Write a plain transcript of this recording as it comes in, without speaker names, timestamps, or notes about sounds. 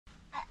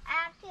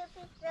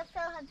just so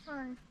had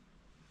fun.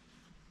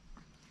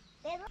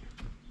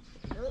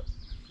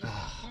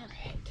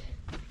 Alright.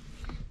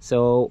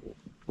 So,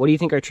 what do you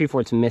think our tree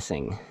fort's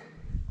missing?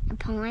 A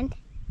pond.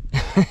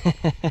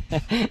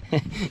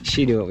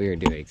 She knew what we were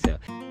doing, so.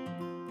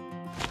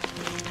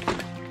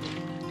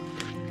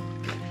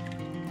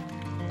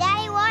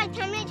 Daddy, watch,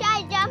 I'm gonna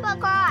try to jump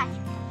across.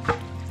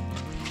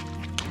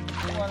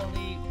 I want to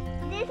leave.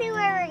 This is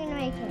where we're gonna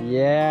make it.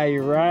 Yeah,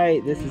 you're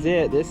right. This is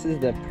it. This is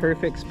the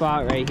perfect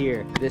spot right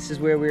here. This is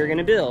where we're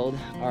gonna build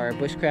our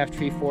Bushcraft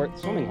tree fort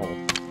swimming hole.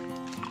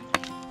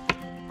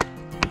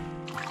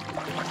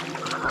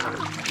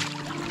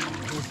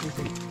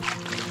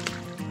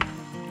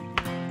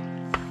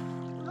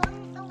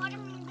 The water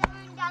will be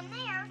going down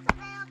there, so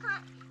then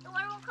the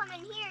water will come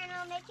in here and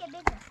it'll make it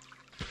bigger.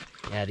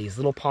 Yeah, these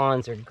little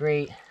ponds are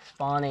great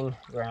spawning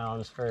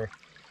grounds for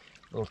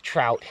little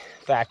trout.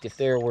 In fact, if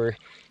there were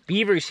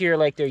beavers here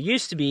like there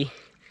used to be,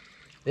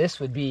 this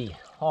would be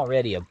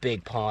already a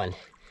big pond.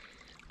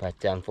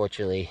 But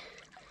unfortunately,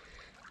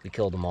 we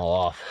killed them all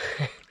off,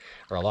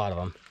 or a lot of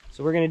them.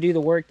 So we're gonna do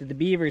the work that the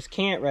beavers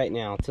can't right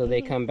now until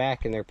they come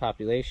back in their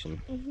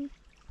population.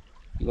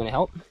 You wanna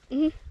help?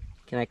 Can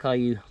I call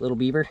you Little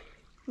Beaver?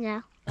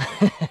 No.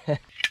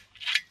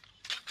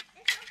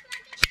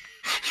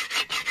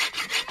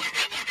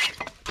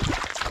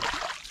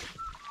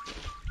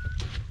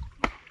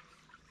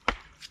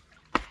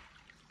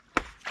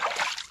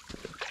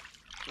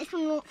 This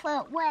one won't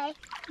float away.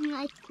 I'm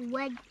like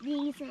wedge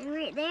these in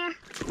right there.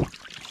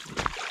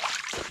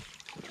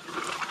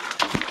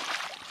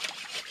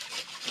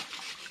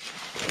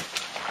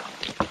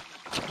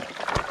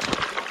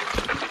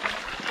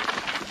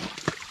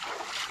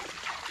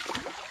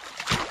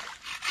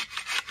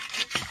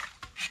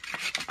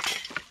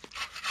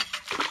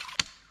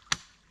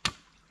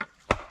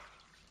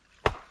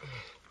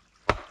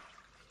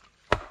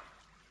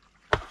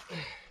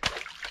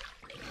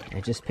 I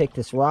just picked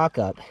this rock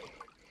up,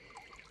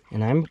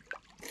 and I'm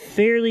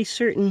fairly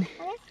certain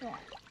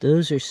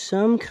those are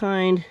some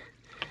kind,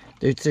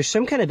 there's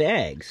some kind of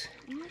eggs.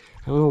 I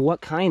don't know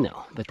what kind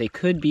though, but they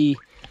could be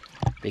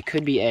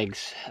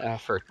eggs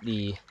for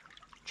the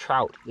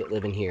trout that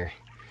live in here.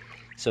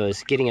 So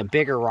it's getting a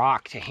bigger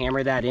rock to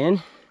hammer that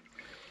in,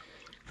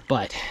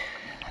 but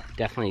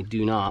definitely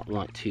do not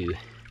want to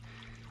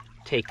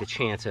take the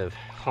chance of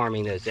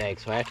harming those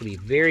eggs. So I have to be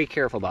very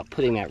careful about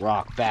putting that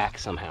rock back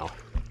somehow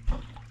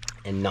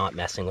and not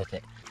messing with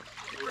it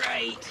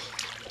right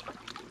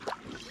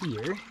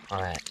here.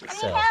 All right,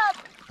 so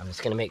I'm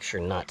just gonna make sure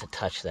not to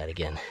touch that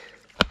again.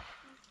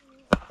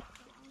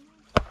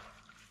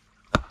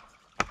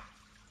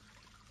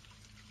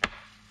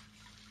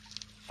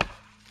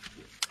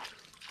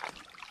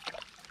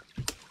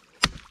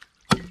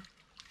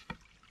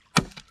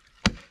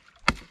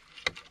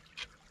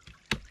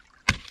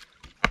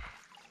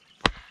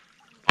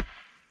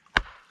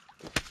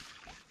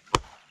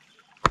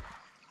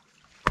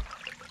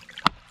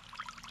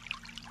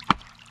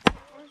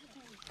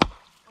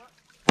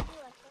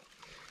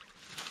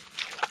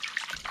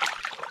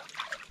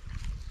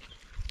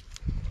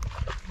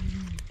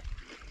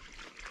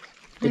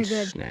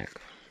 Good snack.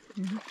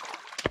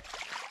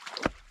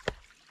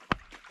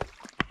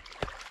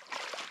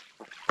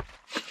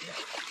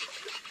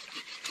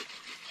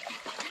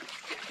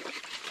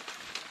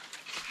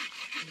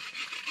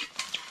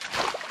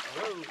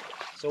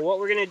 So what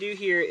we're gonna do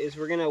here is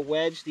we're gonna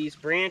wedge these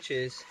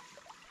branches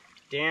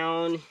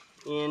down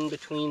in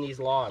between these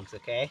logs,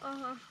 okay?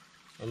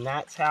 And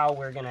that's how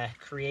we're gonna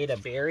create a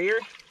barrier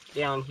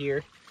down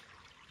here.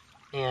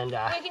 And we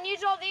can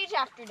use all these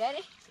after,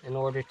 Daddy. In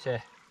order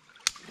to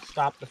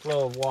stop the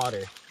flow of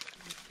water.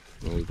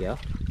 There we go.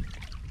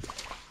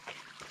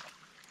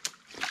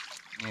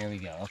 There we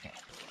go, okay.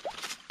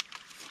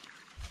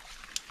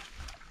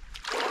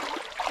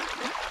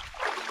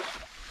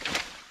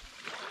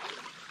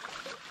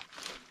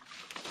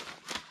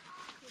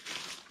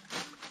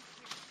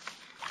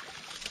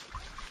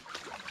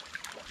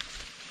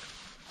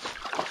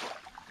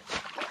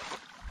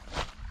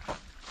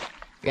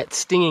 I got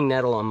stinging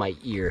nettle on my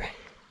ear. It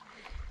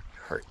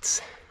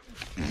hurts.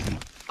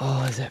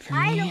 Oh, is that for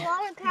me?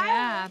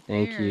 Yeah.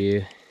 Thank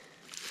you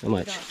so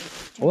much.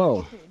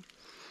 Whoa.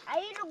 I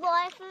eat a bowl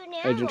of food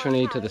now. Agent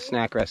Trinity to the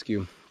snack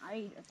rescue.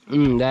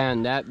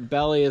 Dan, that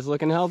belly is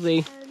looking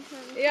healthy.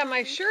 Yeah,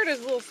 my shirt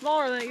is a little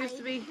smaller than it used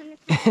to be.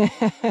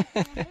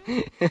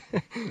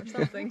 Or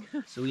something.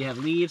 So we have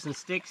leaves and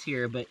sticks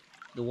here, but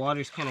the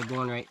water's kind of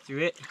going right through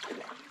it.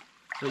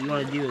 So what you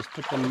want to do is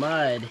put the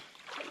mud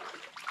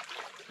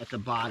at the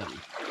bottom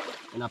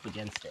and up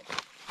against it.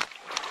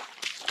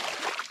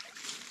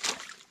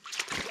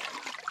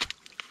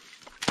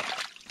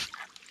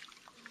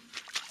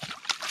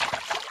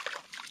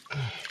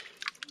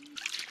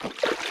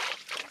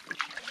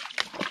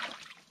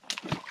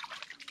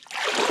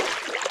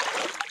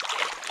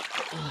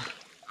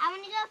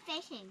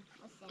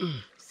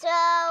 So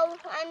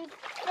I'm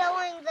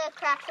filling the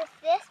cracks with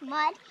this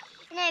mud,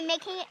 and I'm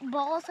making it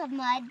balls of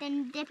mud,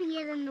 then dipping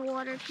it in the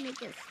water to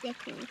make it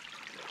sticky.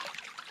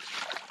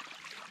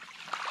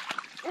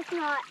 It's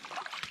not.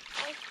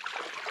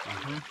 Now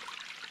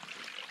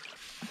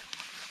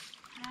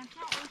it's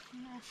not worse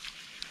than this.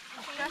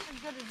 It's just as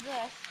good as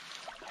this,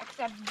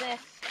 except this.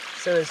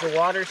 So is the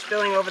water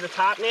spilling over the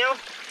top now?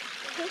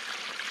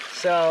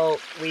 So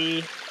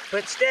we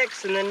put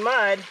sticks and then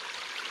mud,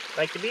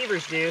 like the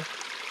beavers do,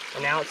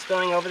 and now it's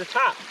spilling over the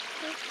top.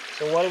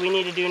 So what do we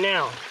need to do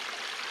now?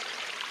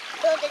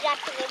 Build it up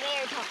to the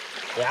very top.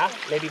 Yeah,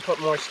 maybe put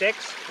more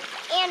sticks?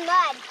 And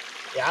mud.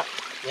 Yeah,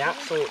 yeah.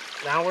 So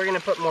now we're gonna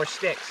put more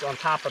sticks on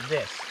top of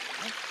this.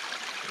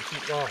 And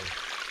keep going.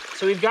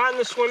 So we've gotten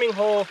the swimming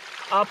hole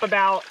up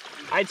about,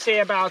 I'd say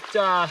about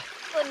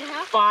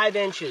 5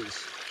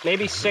 inches,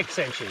 maybe 6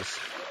 inches.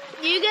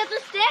 You get the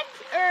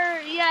sticks,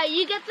 or yeah,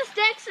 you get the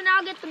sticks and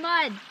I'll get the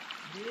mud.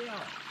 Yeah.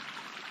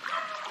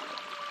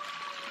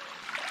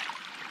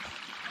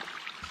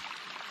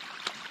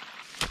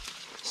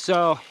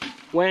 So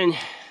when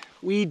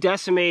we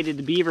decimated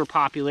the beaver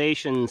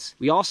populations,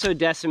 we also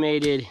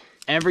decimated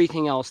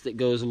everything else that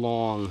goes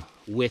along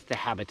with the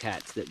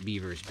habitats that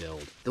beavers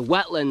build. The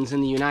wetlands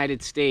in the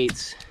United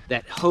States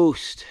that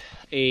host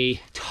a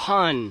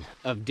ton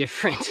of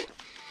different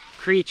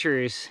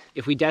creatures,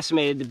 if we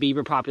decimated the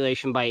beaver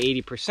population by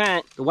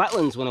 80%, the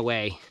wetlands went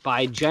away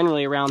by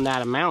generally around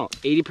that amount.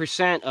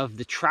 80% of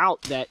the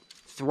trout that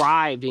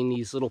thrived in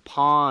these little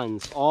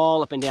ponds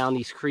all up and down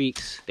these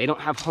creeks, they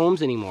don't have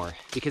homes anymore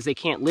because they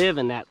can't live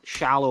in that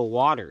shallow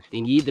water. They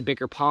need the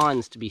bigger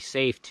ponds to be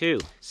safe too.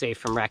 Safe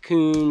from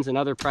raccoons and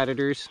other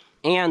predators,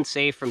 and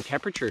safe from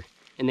temperature.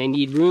 And they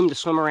need room to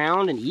swim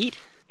around and eat.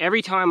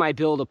 Every time I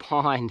build a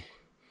pond,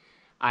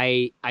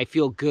 I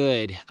feel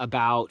good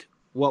about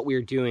what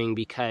we're doing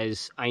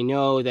because I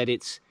know that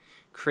it's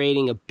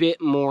creating a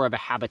bit more of a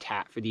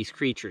habitat for these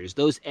creatures.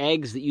 Those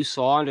eggs that you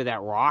saw under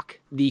that rock,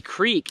 the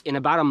creek in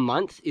about a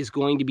month is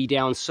going to be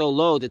down so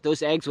low that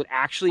those eggs would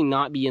actually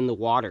not be in the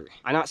water.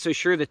 I'm not so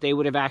sure that they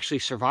would have actually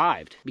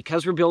survived.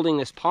 Because we're building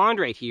this pond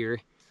right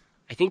here,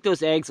 I think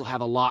those eggs will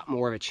have a lot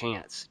more of a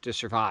chance to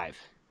survive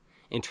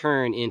and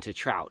turn into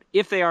trout.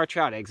 If they are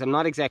trout eggs, I'm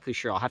not exactly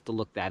sure. I'll have to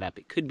look that up.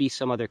 It could be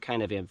some other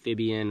kind of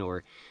amphibian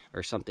or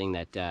something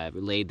that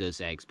laid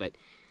those eggs, but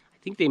I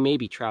think they may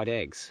be trout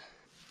eggs.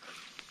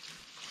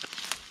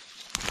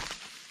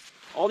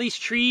 All these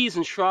trees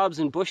and shrubs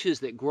and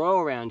bushes that grow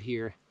around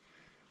here,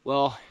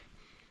 well,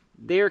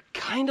 they're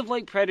kind of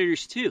like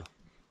predators too.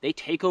 They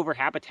take over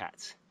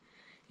habitats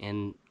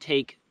and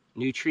take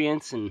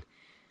nutrients, and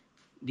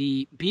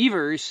the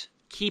beavers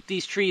keep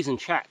these trees in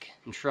check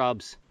and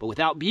shrubs. But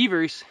without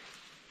beavers,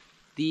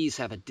 these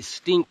have a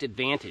distinct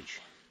advantage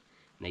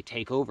and they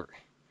take over.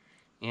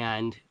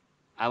 And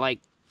I like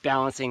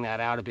balancing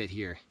that out a bit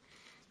here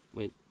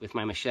with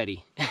my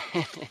machete.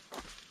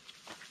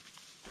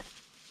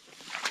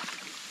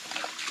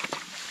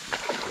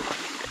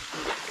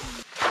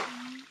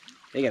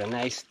 They got a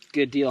nice,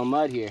 good deal of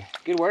mud here.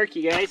 Good work,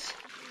 you guys.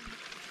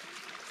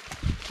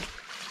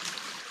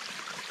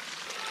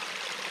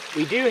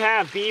 We do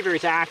have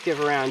beavers active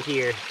around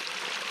here.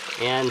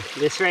 And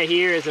this right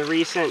here is a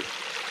recent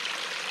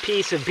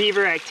piece of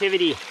beaver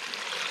activity.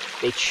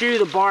 They chew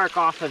the bark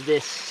off of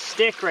this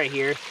stick right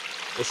here.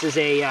 This is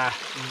a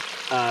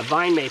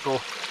vine maple.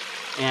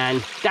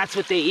 And that's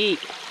what they eat.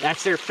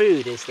 That's their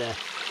food, is the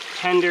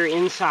tender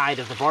inside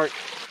of the bark.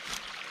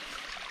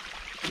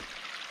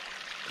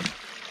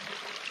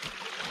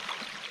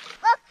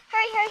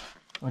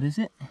 What is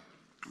it?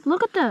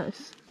 Look at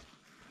those.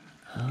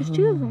 There's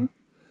 2 of them.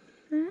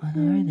 What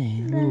are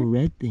they? Little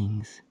red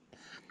things.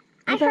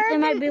 I thought they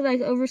might be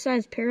like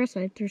oversized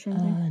parasites or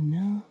something.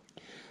 No.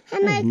 I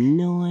have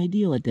no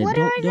idea what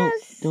that.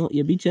 Don't.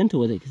 Yeah, be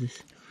gentle with it,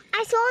 because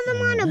I saw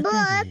them on a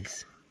book.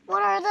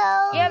 What are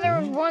those? Yeah, there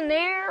was one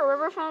there.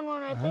 River found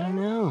one right there. I don't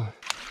know.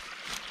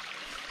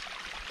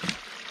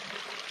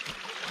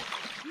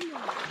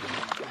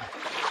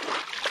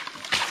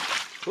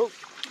 Whoa.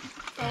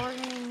 So we're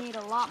going to need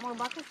a lot more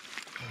buckets.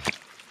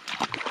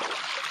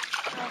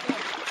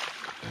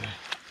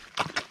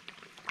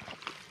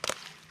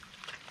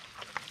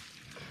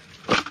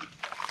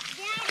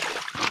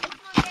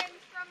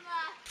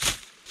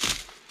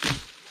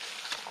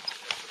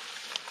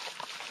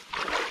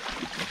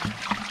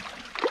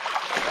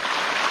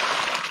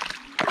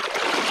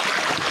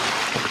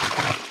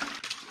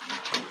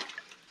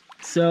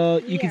 So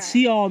you can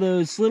see all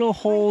those little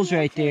holes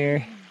right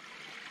there.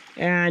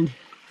 And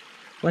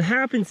what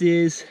happens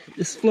is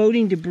this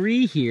floating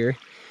debris here,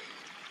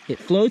 it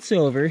floats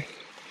over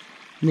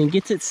and then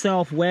gets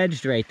itself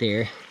wedged right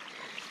there.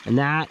 And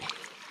that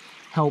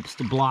helps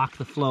to block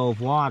the flow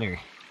of water.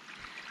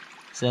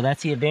 So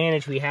that's the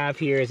advantage we have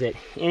here, is that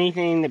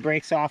anything that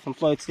breaks off and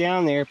floats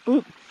down there,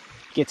 boop,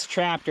 gets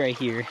trapped right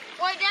here.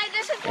 Well, Dad,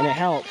 this is and it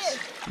helps.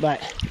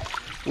 But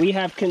we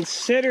have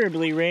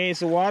considerably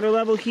raised the water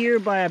level here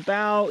by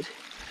about,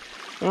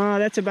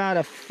 that's about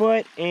 1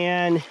 foot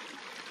and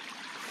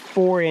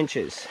 4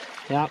 inches.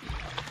 Yep.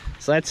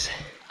 So that's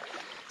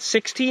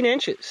 16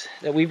 inches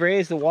that we've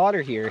raised the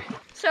water here.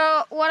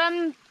 So what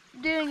I'm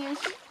doing is,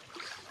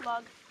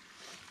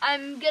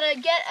 I'm gonna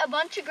get a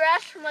bunch of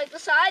grass from like the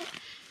side,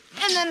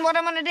 And then what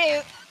I'm gonna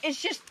do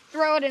is just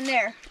throw it in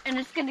there, and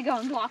it's gonna go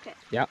and block it.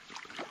 Yep.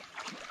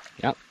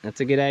 Yep, that's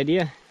a good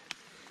idea.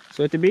 That's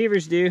what the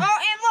beavers do. Oh,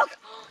 and look!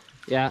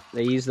 Yeah,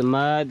 they use the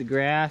mud, the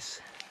grass.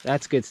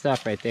 That's good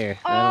stuff right there.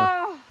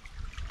 Oh!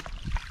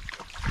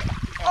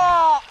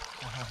 Oh!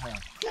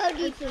 No,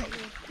 this is the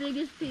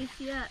biggest piece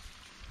yet.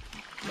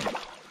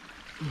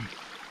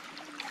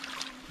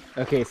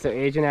 Okay, so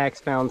Agent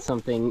Axe found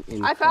something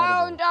incredible. I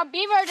found a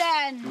beaver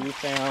den! We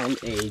found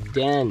a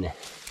den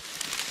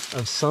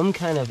of some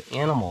kind of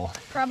animal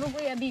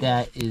Probably a beaver.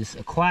 that is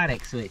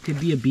aquatic. So it could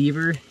be a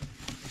beaver,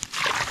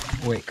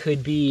 or it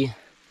could be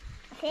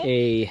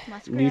a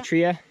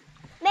nutria.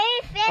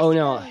 Maybe fish. Oh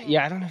no,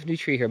 yeah, I don't have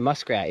nutria here.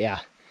 Muskrat, yeah.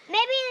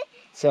 Maybe.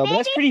 So, but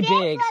that's pretty Maybe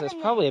fish big, so it's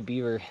wasn't probably a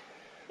beaver.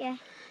 Yeah.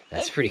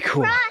 That's pretty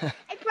cool. It's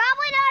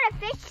probably not a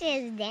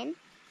fish's den.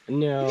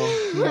 No,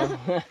 no,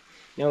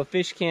 no. A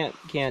fish can't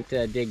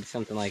dig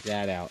something like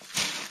that out.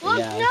 Look,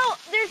 Yeah. no,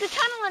 there's a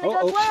tunnel and it Oh,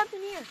 goes oh. way up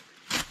in here.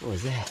 What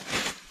was that?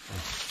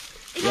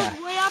 It Yeah.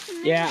 goes way up in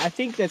there. Yeah, I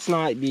think that's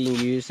not being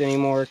used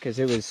anymore because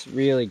it was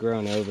really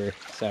grown over.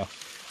 So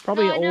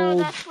probably No, I know, an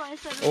that's why I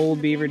said it was old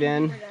an beaver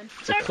den. abandoned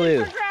It's a Searching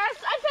clue. for grass.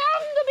 I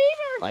found the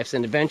beaver. Life's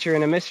an adventure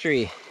and a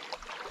mystery.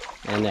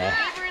 And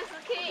Beaver is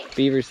the key.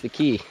 beaver's the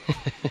key.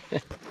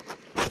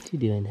 What you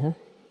doing, huh?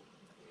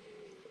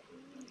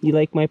 You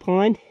like my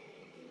pond?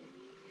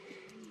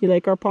 You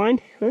like our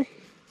pond, huh?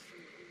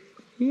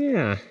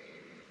 Yeah.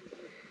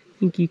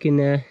 Think you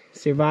can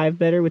survive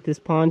better with this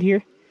pond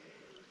here?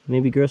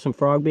 Maybe grow some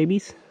frog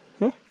babies,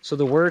 huh? So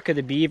the work of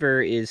the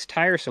beaver is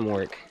tiresome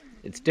work.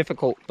 It's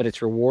difficult, but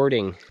it's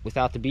rewarding.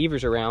 Without the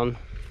beavers around,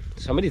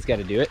 somebody's got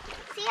to do it.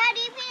 See how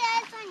deep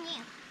it is on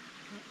you.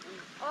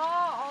 Oh,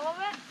 all of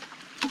it?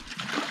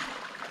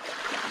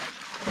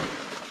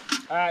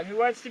 All right, who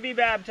wants to be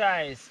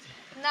baptized?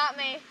 Not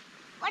me.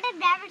 What does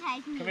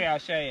advertising Come mean? here, I'll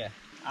show you.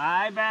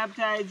 I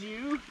baptize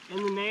you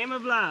in the name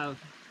of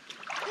love.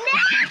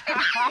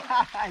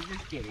 I'm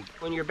just kidding.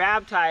 When you're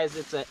baptized,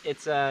 it's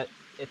a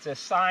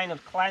sign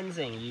of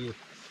cleansing. You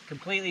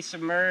completely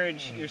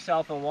submerge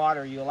yourself in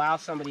water. You allow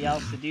somebody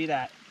else to do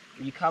that.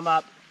 You come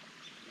up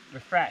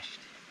refreshed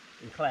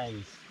and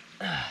cleansed.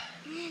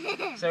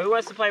 So who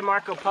wants to play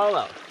Marco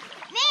Polo?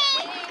 Me!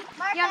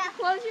 You have to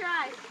close your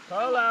eyes.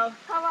 Polo.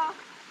 Hello.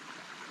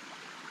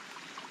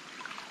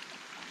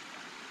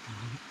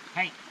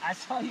 Hey, I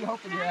saw you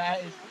open your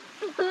eyes.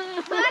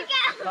 Marco!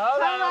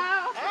 Polo.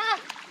 Hello. Ah!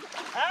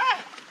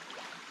 Ah!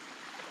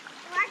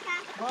 Marco.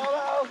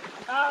 Polo.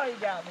 Oh, you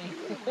got me.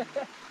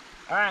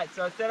 All right,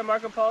 so instead of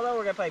Marco Polo,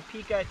 we're gonna play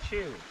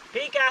Pikachu.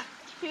 Pika.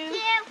 Two.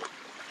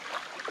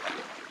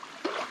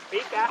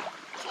 Pika.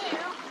 Two.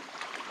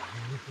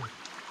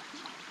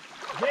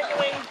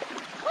 Jiggling.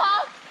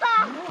 Papa.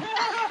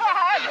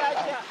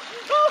 Gotcha.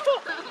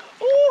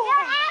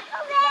 Your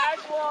alphabet.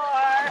 Flash war.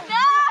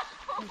 No.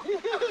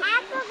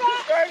 Alphabet.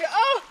 Sorry.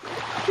 Oh.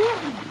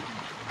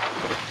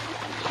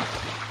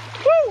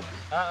 Woo.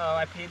 Uh-oh, I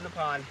peed in the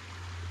pond.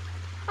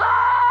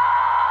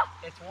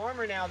 It's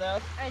warmer now, though.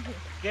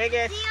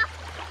 Gigas.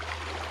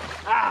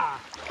 Ah.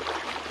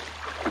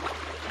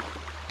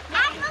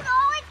 Apple's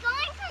always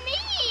going for me.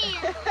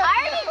 I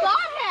already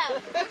got him.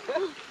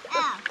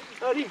 Oh.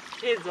 Oh, these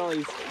kids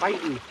always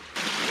fighting.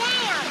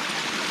 Damn.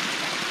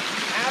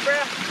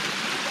 Abra.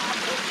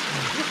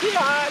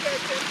 Yeah,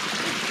 that's it.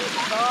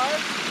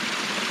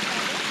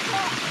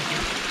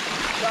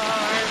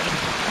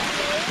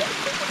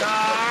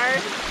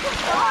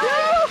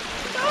 Star.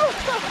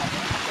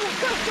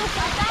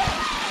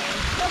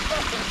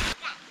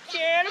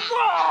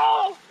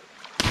 Cannonball!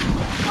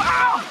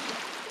 Wow!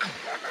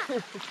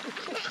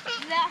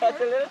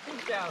 That's a little too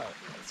shallow.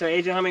 So,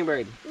 Agent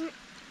Hummingbird,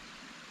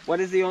 what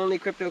is the only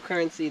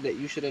cryptocurrency that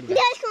you should invest?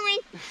 Dogecoin.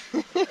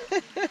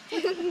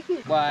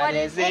 What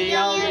is the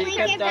only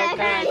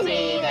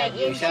cryptocurrency that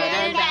you should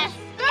invest?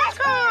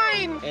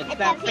 Dogecoin. It's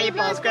the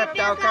people's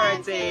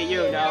cryptocurrency.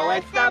 You know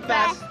it's the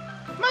best.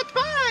 Much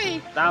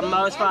buy. The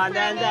most fun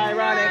and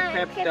ironic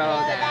crypto,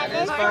 that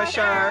is for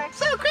sure.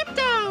 So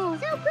crypto.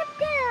 So crypto.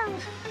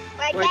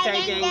 We're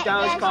taking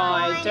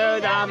Dogecoin to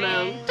the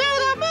moon. To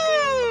the moon.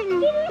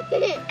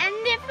 And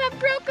if a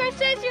broker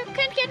says you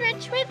can't get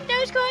rich with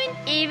Dogecoin,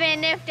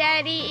 even if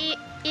Daddy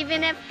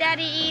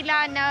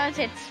Elon knows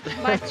it's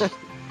much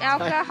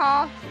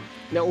alcohol,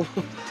 No,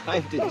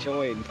 time to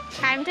join.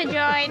 time to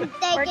join.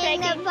 We're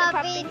taking the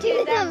puppy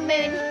to the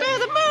moon. To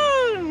the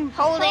moon.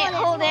 Hold it,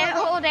 hold it,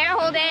 hold it,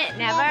 hold it.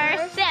 Never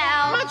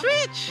sell. Much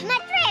rich.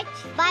 Not rich.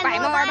 Buy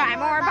more, buy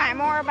more, buy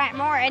more, buy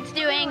more. It's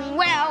doing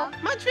well.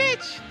 Much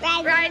rich.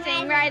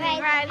 Rising,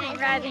 rising, rising,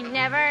 rising.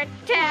 Never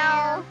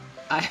tell.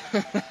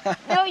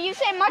 No, you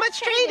say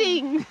much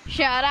Trading.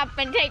 Shut up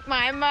and take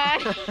my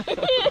money.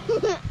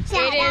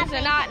 It is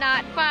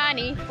not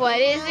funny. What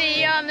is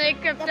the only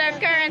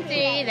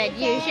cryptocurrency that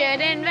you should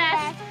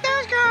invest?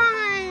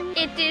 Dogecoin.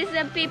 It is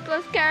the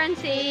people's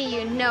currency.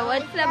 You know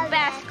it's the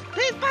best.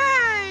 Please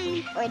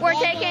buy. We're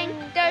taking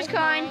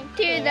Dogecoin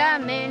to the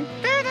moon.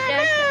 To the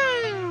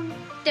moon.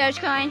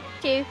 Dogecoin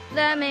to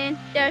the moon.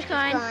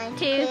 Dogecoin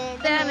to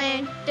the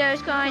moon.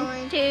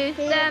 Dogecoin to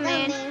the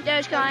moon.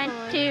 Dogecoin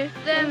to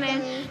the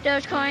moon.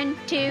 Dogecoin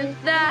to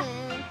the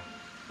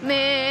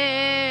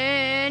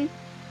moon.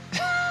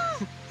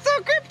 So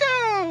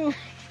crypto!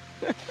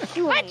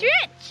 What's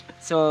rich?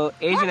 So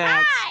Agent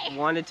X Hi.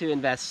 wanted to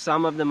invest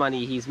some of the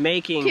money he's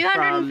making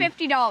from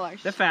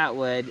 $250. the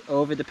Fatwood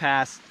over the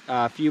past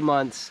few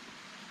months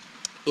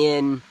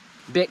in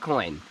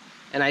Bitcoin.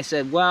 And I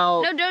said,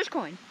 well, No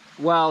Dogecoin.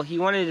 well, he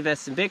wanted to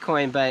invest in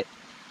Bitcoin, but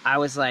I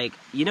was like,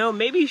 you know,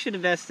 maybe you should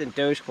invest in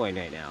Dogecoin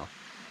right now.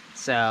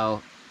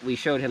 So we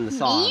showed him the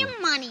song. Need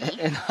money.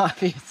 And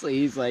obviously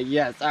he's like,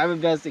 yes, I'm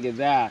investing in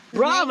that.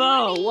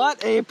 Bravo!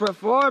 What a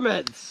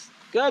performance!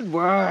 Good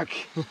work!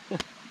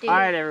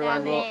 Alright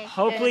everyone, well,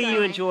 hopefully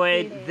you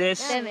enjoyed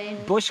this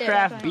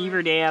Bushcraft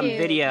Beaver Dam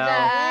video. And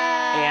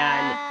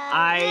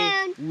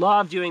I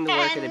love doing the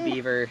work of the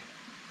beaver.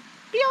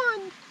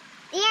 Beyond.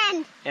 The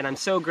end. And I'm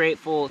so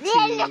grateful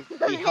to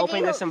be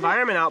helping this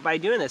environment out by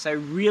doing this. I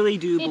really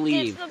do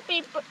believe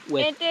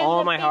with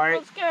all my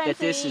heart that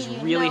this is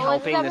really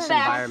helping this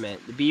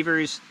environment. The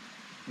beavers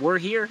were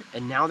here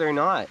and now they're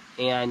not.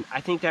 And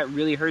I think that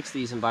really hurts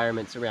these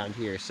environments around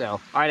here. So, all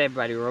right,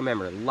 everybody,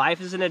 remember,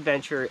 life is an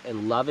adventure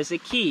and love is a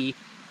key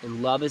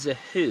and love is a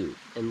who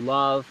and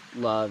love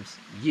loves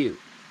you.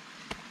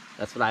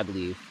 That's what I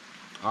believe.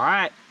 All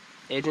right,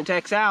 Agent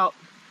X out.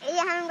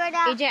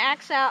 Agent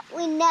X out.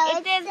 We know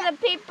It is the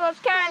people's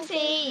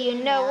currency.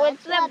 You know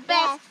it's the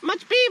best.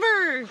 Much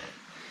beaver.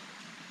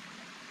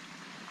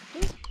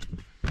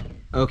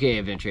 Okay,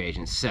 Adventure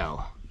Agents,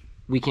 so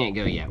we can't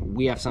go yet.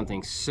 We have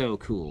something so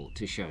cool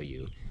to show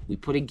you. We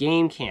put a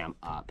game camp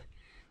up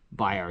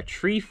by our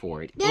tree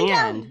fort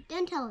Don't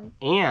tell him.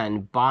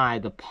 and by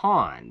the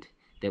pond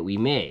that we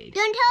made.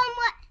 Don't tell him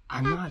what.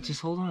 I'm not,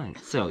 just hold on.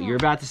 So you're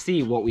about to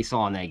see what we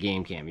saw on that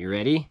game cam. You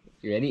ready?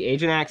 You ready?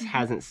 Agent X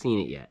hasn't seen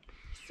it yet.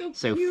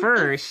 So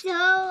first,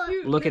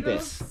 look at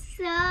this.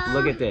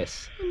 Look at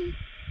this.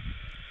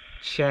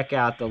 Check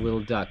out the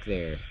little duck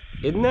there.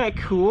 Isn't that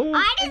cool?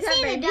 I didn't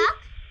see the duck.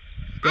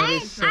 That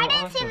is so I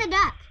didn't see the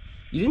duck.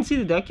 You didn't see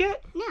the duck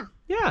yet? No.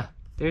 Yeah,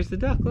 there's the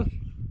duck. Look.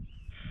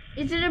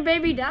 Is it a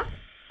baby duck?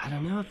 I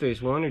don't know if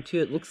there's one or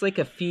two. It looks like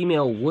a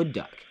female wood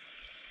duck.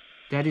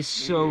 That is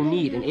so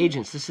neat. And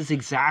agents, this is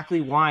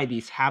exactly why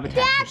these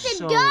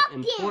habitats are so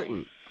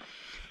important.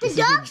 The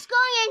duck's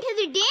going into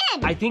the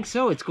den. I think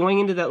so. It's going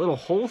into that little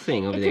hole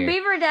thing over It's there. a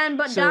beaver den,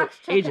 but So, ducks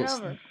took agents,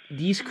 it over.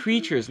 these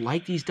creatures,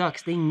 like these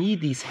ducks, they need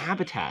these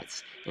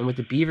habitats. And with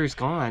the beavers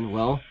gone,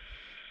 well,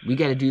 we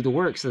got to do the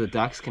work so the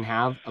ducks can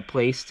have a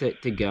place to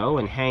go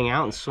and hang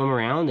out and swim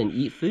around and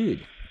eat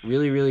food.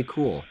 Really, really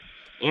cool.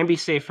 And be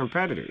safe from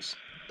predators.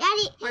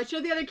 Daddy. All right,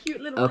 show the other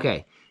cute little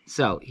Okay,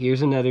 so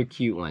here's another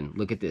cute one.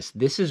 Look at this.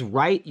 This is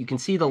right, you can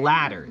see the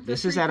ladder.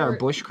 This is at our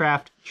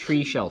Bushcraft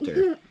tree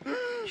shelter.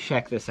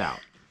 Check this out.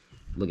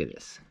 Look at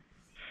this.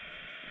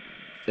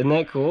 Isn't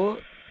that cool?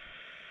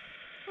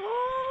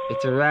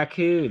 It's a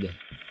raccoon.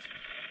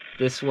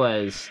 This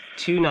was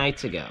 2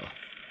 nights ago.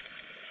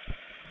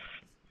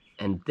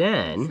 And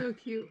then, So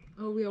cute.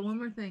 Oh, we have one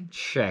more thing.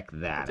 check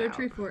that It's our out.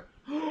 tree fort.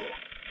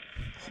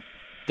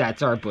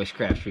 That's our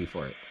Bushcraft tree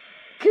fort.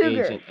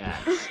 Cougar. Agent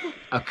X.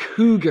 A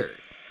cougar.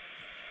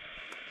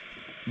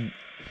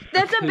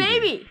 That's a cougar.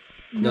 baby.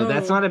 No,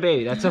 that's not a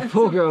baby. That's a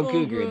full-grown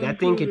cougar. That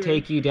thing could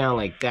take you down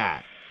like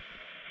that.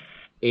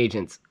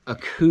 Agents, a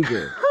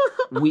cougar.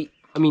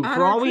 I mean,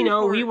 for all we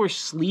know, we were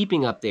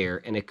sleeping up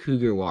there and a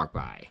cougar walked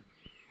by.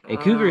 And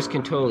cougars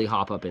can totally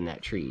hop up in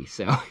that tree.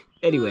 So,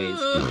 anyways,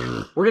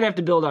 we're going to have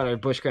to build out our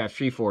Bushcraft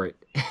tree fort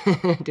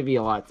to be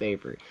a lot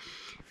safer.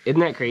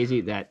 Isn't that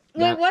crazy? Wait,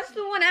 what's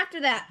the one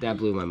after that? That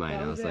blew my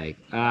mind. I was like,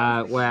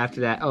 well,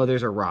 after that, oh,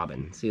 there's a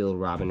robin. See a little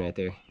robin right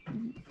there?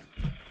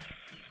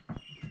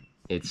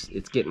 It's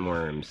getting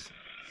worms.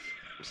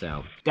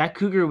 So, that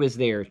cougar was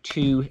there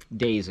 2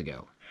 days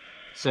ago.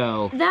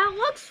 So, That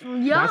looks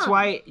young. that's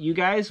why, you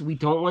guys, we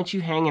don't want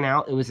you hanging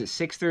out. It was at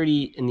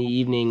 6:30 in the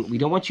evening. We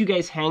don't want you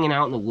guys hanging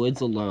out in the woods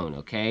alone,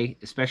 okay?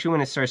 Especially when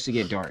it starts to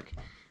get dark.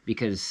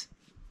 Because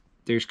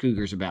there's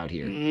cougars about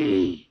here.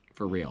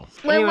 For real.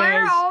 Wait, why are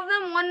Anyways, all of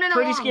them 1 minute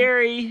pretty long?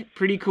 scary,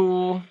 pretty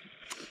cool.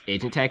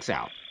 Agent X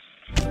out.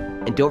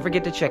 And don't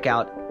forget to check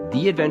out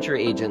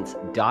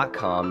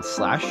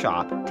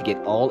theadventureagents.com/shop to get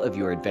all of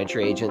your Adventure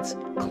Agents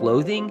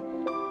clothing,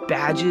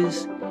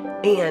 badges,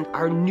 and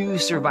our new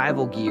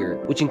survival gear,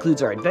 which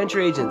includes our Adventure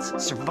Agents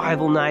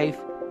survival knife,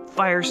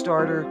 fire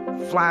starter,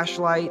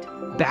 flashlight,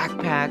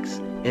 backpacks,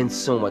 and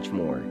so much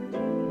more.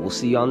 We'll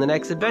see you on the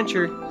next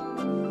adventure.